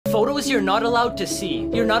Photos you're not allowed to see.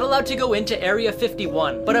 You're not allowed to go into Area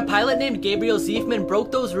 51, but a pilot named Gabriel Ziefman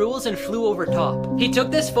broke those rules and flew over top. He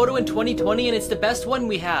took this photo in 2020 and it's the best one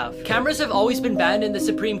we have. Cameras have always been banned in the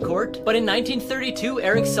Supreme Court, but in 1932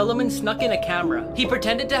 Eric Sullivan snuck in a camera. He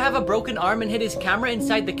pretended to have a broken arm and hid his camera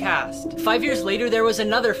inside the cast. 5 years later there was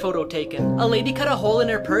another photo taken. A lady cut a hole in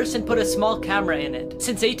her purse and put a small camera in it.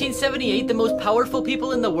 Since 1878 the most powerful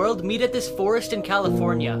people in the world meet at this forest in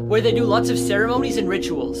California, where they do lots of ceremonies and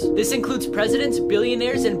rituals. This includes presidents,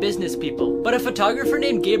 billionaires, and business people. But a photographer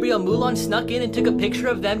named Gabriel Moulon snuck in and took a picture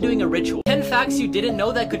of them doing a ritual. 10 facts you didn't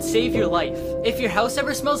know that could save your life. If your house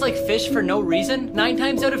ever smells like fish for no reason, 9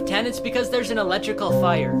 times out of 10 it's because there's an electrical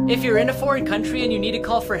fire. If you're in a foreign country and you need to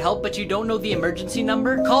call for help but you don't know the emergency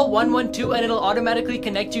number, call 112 and it'll automatically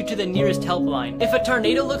connect you to the nearest helpline. If a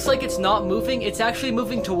tornado looks like it's not moving, it's actually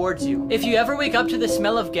moving towards you. If you ever wake up to the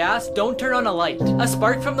smell of gas, don't turn on a light. A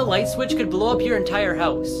spark from the light switch could blow up your entire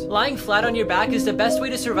house. Lying flat on your back is the best way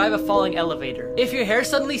to survive a falling elevator. If your hair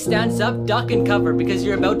suddenly stands up, duck and cover because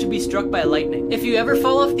you're about to be struck by lightning. If you ever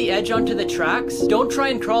fall off the edge onto the tracks, don't try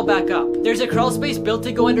and crawl back up. There's a crawl space built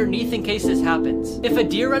to go underneath in case this happens. If a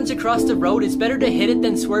deer runs across the road, it's better to hit it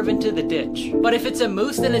than swerve into the ditch. But if it's a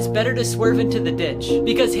moose, then it's better to swerve into the ditch,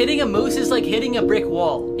 because hitting a moose is like hitting a brick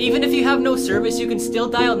wall. Even if you have no service, you can still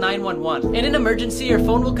dial 911. In an emergency, your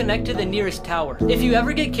phone will connect to the nearest tower. If you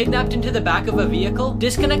ever get kidnapped into the back of a vehicle,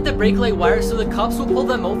 disconnect the brake light wire so the cops will pull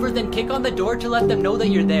them over, then kick on the door to let them know that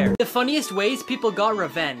you're there. The funniest ways people got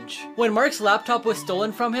revenge. When Mark's laptop was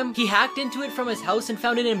stolen from him, he hacked into it from his house and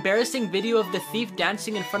found an embarrassing video of the thief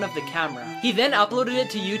dancing in front of the camera. He then uploaded it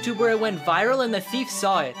to YouTube where it went viral and the thief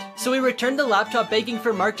saw it. So he returned the laptop begging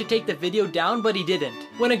for Mark to take the video down, but he didn't.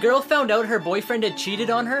 When a girl found out her boyfriend had cheated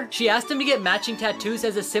on her, she asked him to get matching tattoos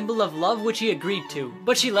as a symbol of love, which he agreed to.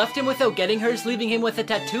 But she left him without getting hers, leaving him with a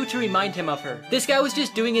tattoo to remind him of her. This guy was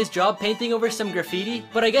just doing his job painting over some graffiti,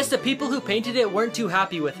 but I guess the people who painted it weren't too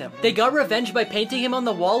happy with him. They got revenge by painting him on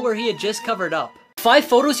the wall where he had just covered up. 5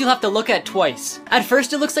 photos you'll have to look at twice. At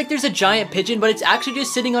first it looks like there's a giant pigeon, but it's actually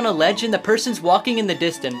just sitting on a ledge and the person's walking in the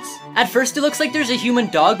distance. At first it looks like there's a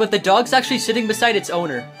human dog, but the dog's actually sitting beside its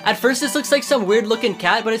owner. At first this looks like some weird looking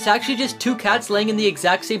cat, but it's actually just 2 cats laying in the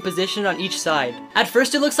exact same position on each side. At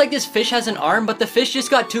first it looks like this fish has an arm, but the fish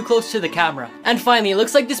just got too close to the camera. And finally, it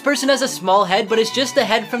looks like this person has a small head, but it's just the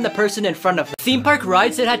head from the person in front of them. Theme park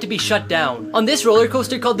rides that had to be shut down. On this roller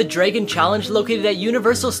coaster called the Dragon Challenge, located at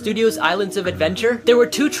Universal Studios Islands of Adventure, there were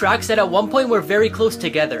 2 tracks that at one point were very close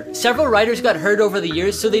together. Several riders got hurt over the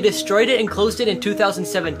years, so they destroyed it and closed it in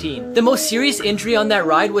 2017. The most serious injury on that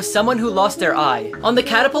ride was someone who lost their eye. On the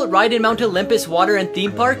catapult ride in Mount Olympus Water and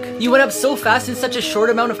Theme Park, you went up so fast in such a short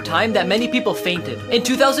amount of time that many people fainted. In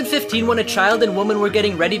 2015, when a child and woman were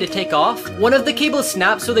getting ready to take off, one of the cables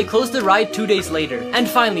snapped, so they closed the ride 2 days later. And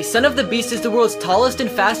finally, Son of the Beast is the world's tallest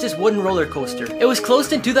and fastest wooden roller coaster. It was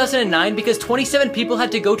closed in 2009 because 27 people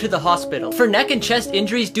had to go to the hospital for neck and chest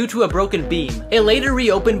injuries due to a broken beam. It later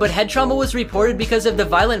reopened, but head trauma was reported because of the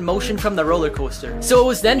violent motion from the roller coaster, so it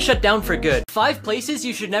was then shut down for good. 5 places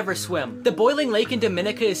you should never swim. The boiling lake in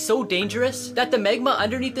Dominica is so dangerous that the magma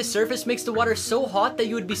underneath the surface makes the water so hot that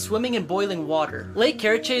you would be swimming in boiling water. Lake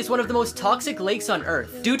Karachay is one of the most toxic lakes on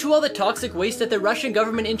earth, due to all the toxic waste that the Russian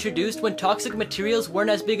government introduced when toxic materials weren't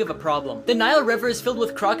as big of a problem. The Nile River is filled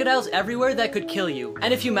with crocodiles everywhere that could kill you,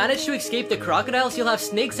 and if you manage to escape the crocodiles, you'll have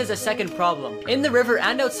snakes as a second problem. In the river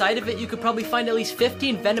and outside of it, you could probably find at least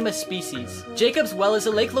 15 venomous species. Jacob's Well is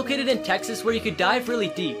a lake located in Texas where you could dive really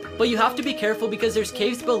deep, but you have to be careful because there's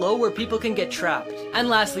caves below where people can get trapped. And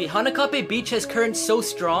lastly, Hanakape Beach has currents so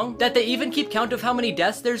strong that they even keep count of how many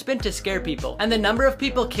deaths there's been to scare people, and the number of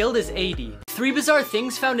people killed is 80. 3 bizarre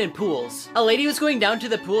things found in pools. A lady was going down to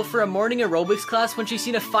the pool for a morning aerobics class when she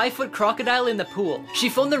seen a 5-foot crocodile in the pool. She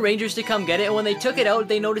phoned the rangers to come get it, and when they took it out,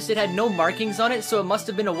 they noticed it had no markings on it, so it must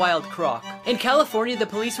have been a wild croc. In California, the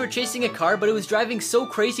police were chasing a car, but it was driving so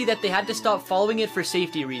crazy that they had to stop following it for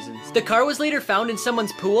safety reasons. The car was later found in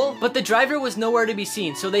someone's pool, but the driver was nowhere to be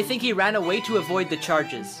seen, so they think he ran away to avoid the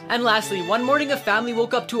charges. And lastly, one morning a family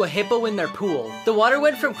woke up to a hippo in their pool. The water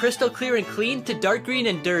went from crystal clear and clean to dark green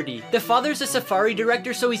and dirty. The father's a safari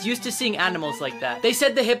director, so he's used to seeing animals like that. They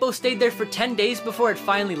said the hippo stayed there for 10 days before it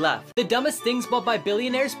finally left. The dumbest things bought by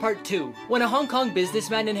billionaires part 2. When a Hong Kong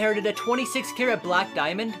businessman inherited a 26-carat black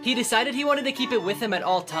diamond, he decided he wanted to keep it with him at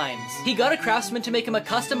all times. He got a craftsman to make him a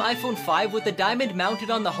custom iPhone 5 with the diamond mounted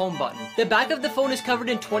on the home button. The back of the phone is covered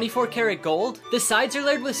in 24-karat gold, the sides are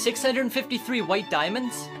layered with 653 white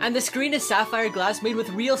diamonds, and the screen is sapphire glass made with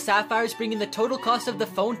real sapphires, bringing the total cost of the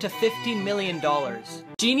phone to $15 million.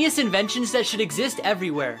 Genius inventions things that should exist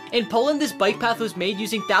everywhere. In Poland, this bike path was made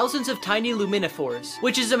using thousands of tiny luminophores,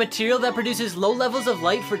 which is a material that produces low levels of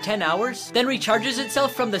light for 10 hours, then recharges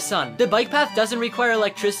itself from the sun. The bike path doesn't require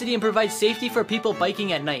electricity and provides safety for people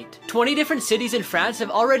biking at night. 20 different cities in France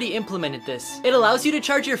have already implemented this. It allows you to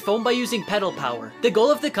charge your phone by using pedal power. The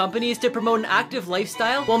goal of the company is to promote an active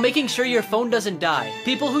lifestyle while making sure your phone doesn't die.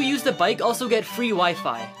 People who use the bike also get free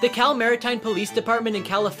Wi-Fi. The Cal Maritime Police Department in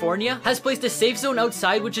California has placed a safe zone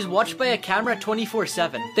outside which is watched by a camera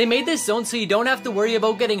 24/7. They made this zone so you don't have to worry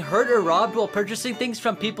about getting hurt or robbed while purchasing things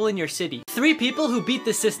from people in your city. 3 people who beat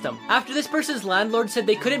the system. After this person's landlord said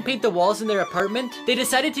they couldn't paint the walls in their apartment, they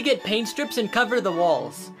decided to get paint strips and cover the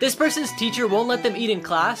walls. This person's teacher won't let them eat in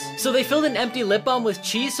class, so they filled an empty lip balm with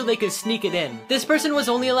cheese so they could sneak it in. This person was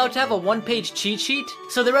only allowed to have a 1-page cheat sheet,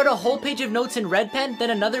 so they wrote a whole page of notes in red pen,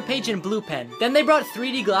 then another page in blue pen. Then they brought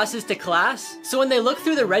 3D glasses to class, so when they looked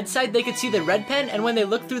through the red side they could see the red pen, and when they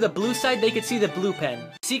looked through the blue side they could see the blue pen.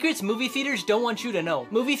 Secrets movie theaters don't want you to know.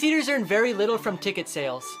 Movie theaters earn very little from ticket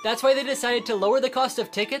sales. That's why they decided to lower the cost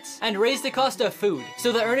of tickets and raise the cost of food,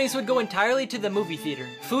 so the earnings would go entirely to the movie theater.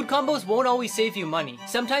 Food combos won't always save you money.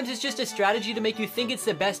 Sometimes it's just a strategy to make you think it's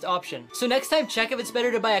the best option. So next time check if it's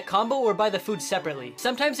better to buy a combo or buy the food separately.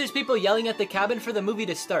 Sometimes there's people yelling at the cabin for the movie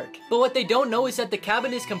to start, but what they don't know is that the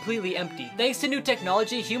cabin is completely empty. Thanks to new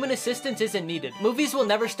technology, human assistance isn't needed. Movies will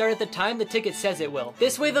never start at the time the ticket says it will.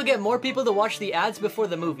 This way they'll get more people to watch the ads before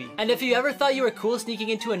the movie. And if you ever thought you were cool sneaking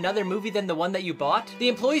into another movie than the one that you bought, the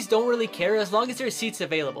employees don't really care as long as there are seats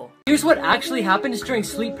available. Here's what actually happens during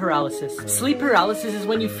sleep paralysis. Sleep paralysis is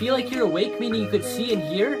when you feel like you're awake, meaning you could see and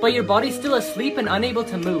hear, but your body's still asleep and unable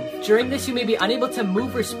to move. During this, you may be unable to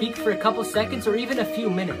move or speak for a couple seconds or even a few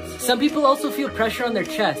minutes. Some people also feel pressure on their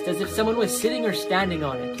chest as if someone was sitting or standing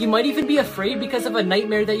on it. You might even be afraid because of a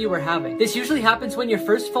nightmare that you were having. This usually happens when you're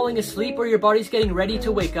first falling asleep or your body's getting ready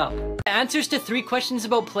to wake up. Answers to 3 questions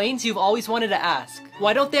about planes you've always wanted to ask.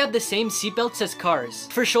 Why don't they have the same seatbelts as cars?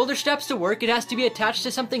 For shoulder straps to work, it has to be attached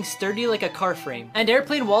to something sturdy like a car frame. And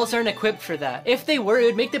airplane walls aren't equipped for that. If they were, it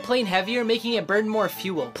would make the plane heavier, making it burn more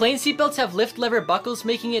fuel. Plane seatbelts have lift lever buckles,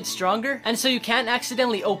 making it stronger, and so you can't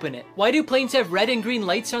accidentally open it. Why do planes have red and green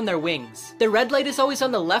lights on their wings? The red light is always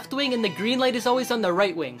on the left wing and the green light is always on the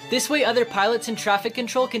right wing. This way other pilots in traffic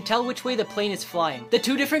control can tell which way the plane is flying. The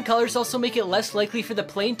 2 different colors also make it less likely for the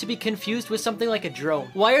plane to be confused with something like a drone.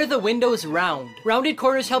 Why are the windows round? Rounded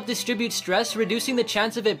corners help distribute stress, reducing the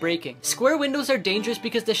chance of it breaking. Square windows are dangerous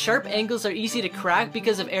because the sharp angles are easy to crack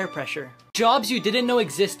because of air pressure. Jobs you didn't know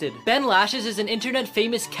existed. Ben Lashes is an internet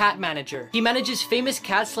famous cat manager. He manages famous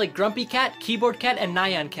cats like Grumpy Cat, Keyboard Cat, and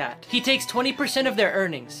Nyan Cat. He takes 20% of their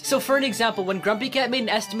earnings. So for an example, when Grumpy Cat made an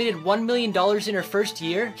estimated $1 million in her first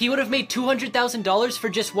year, he would have made $200,000 for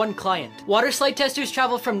just 1 client. Water slide testers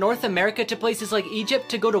travel from North America to places like Egypt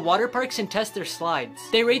to go to water parks and test their slides.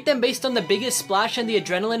 They rate them based on the biggest splash and the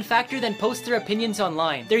adrenaline factor, then post their opinions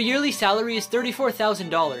online. Their yearly salary is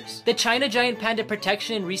 $34,000. The China Giant Panda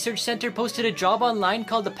Protection and Research Center posted a job online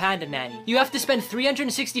called the Panda Nanny. You have to spend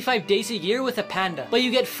 365 days a year with a panda, but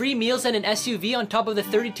you get free meals and an SUV on top of the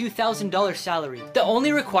 $32,000 salary. The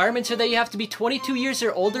only requirements are that you have to be 22 years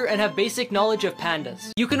or older and have basic knowledge of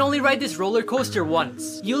pandas. You can only ride this roller coaster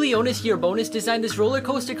once. Ulionis Yearbonis designed this roller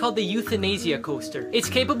coaster called the Euthanasia Coaster. It's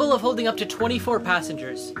capable of holding up to 24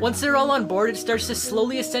 passengers. Once they're all on board, it starts to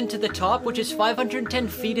slowly ascend to the top, which is 510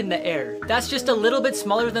 feet in the air. That's just a little bit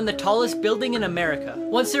smaller than the tallest building in America.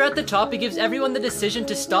 Once they're at the top, it gives everyone the decision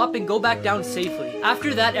to stop and go back down safely.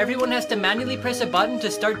 After that, everyone has to manually press a button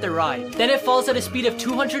to start the ride. Then it falls at a speed of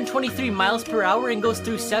 223 miles per hour and goes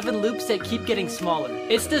through 7 loops that keep getting smaller.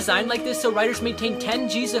 It's designed like this so riders maintain 10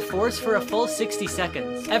 Gs of force for a full 60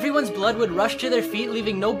 seconds. Everyone's blood would rush to their feet,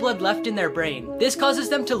 leaving no blood left in their brain. This causes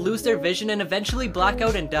them to lose their vision and eventually black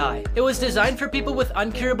out and die. It was designed for people with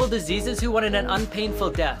uncurable diseases who wanted an unpainful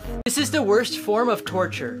death. This is the worst form of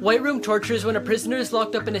torture. White room torture is when a prisoner is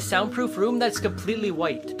locked up in a soundproof room that's completely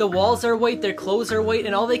white. The walls are white, their clothes are white,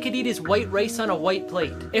 and all they could eat is white rice on a white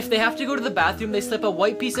plate. If they have to go to the bathroom, they slip a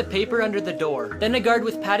white piece of paper under the door. Then a guard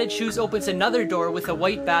with padded shoes opens another door with a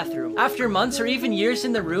white bathroom. After months or even years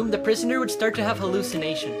in the room, the prisoner would start to have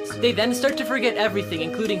hallucinations. They then start to forget everything,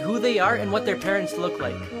 including who they are and what their parents look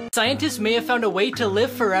like. Scientists may have found a way to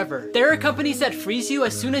live forever. There are companies that freeze you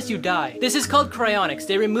as soon as you die. This is called cryonics.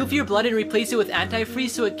 They remove your blood and replace it with antifreeze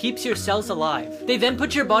so it keeps your cells alive. They then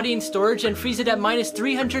put your body in storage and freeze it at minus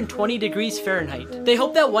 320 degrees Fahrenheit. They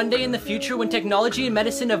hope that one day in the future, when technology and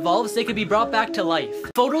medicine evolves, they could be brought back to life.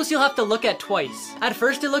 Photos you'll have to look at twice. At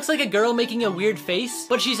first, it looks like a girl making a weird face,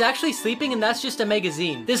 but she's actually sleeping and that's just a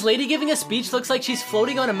magazine. This lady giving a speech looks like she's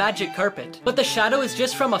floating on a magic carpet, but the shadow is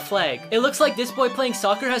just from a flag. It looks like this boy playing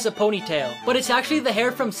soccer has has a ponytail, but it's actually the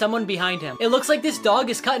hair from someone behind him. It looks like this dog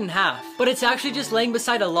is cut in half, but it's actually just laying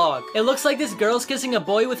beside a log. It looks like this girl's kissing a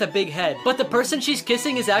boy with a big head, but the person she's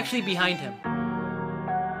kissing is actually behind him.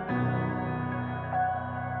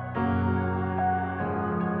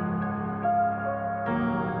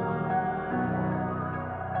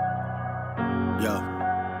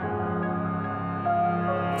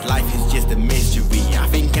 Life is just a mystery. I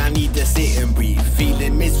think I need to sit and breathe.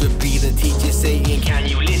 Feeling miserably, the teacher saying, can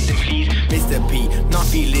you listen please? Mr. P, not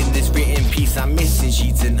feeling this written piece. I'm missing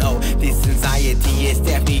sheets and oh, this anxiety has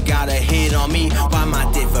definitely got a hit on me. Why am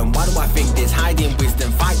I different? Why do I think this? Hiding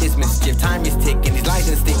wisdom, fight this mischief. Time is ticking, his life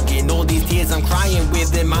is sticking. All these tears I'm crying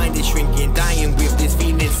with, their mind is shrinking. Dying with this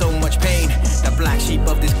feeling, so much pain. The black sheep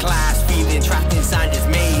of this class, feeling trapped inside this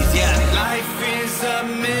maze. Yeah, life is a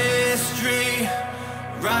mystery.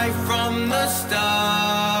 Right from the start.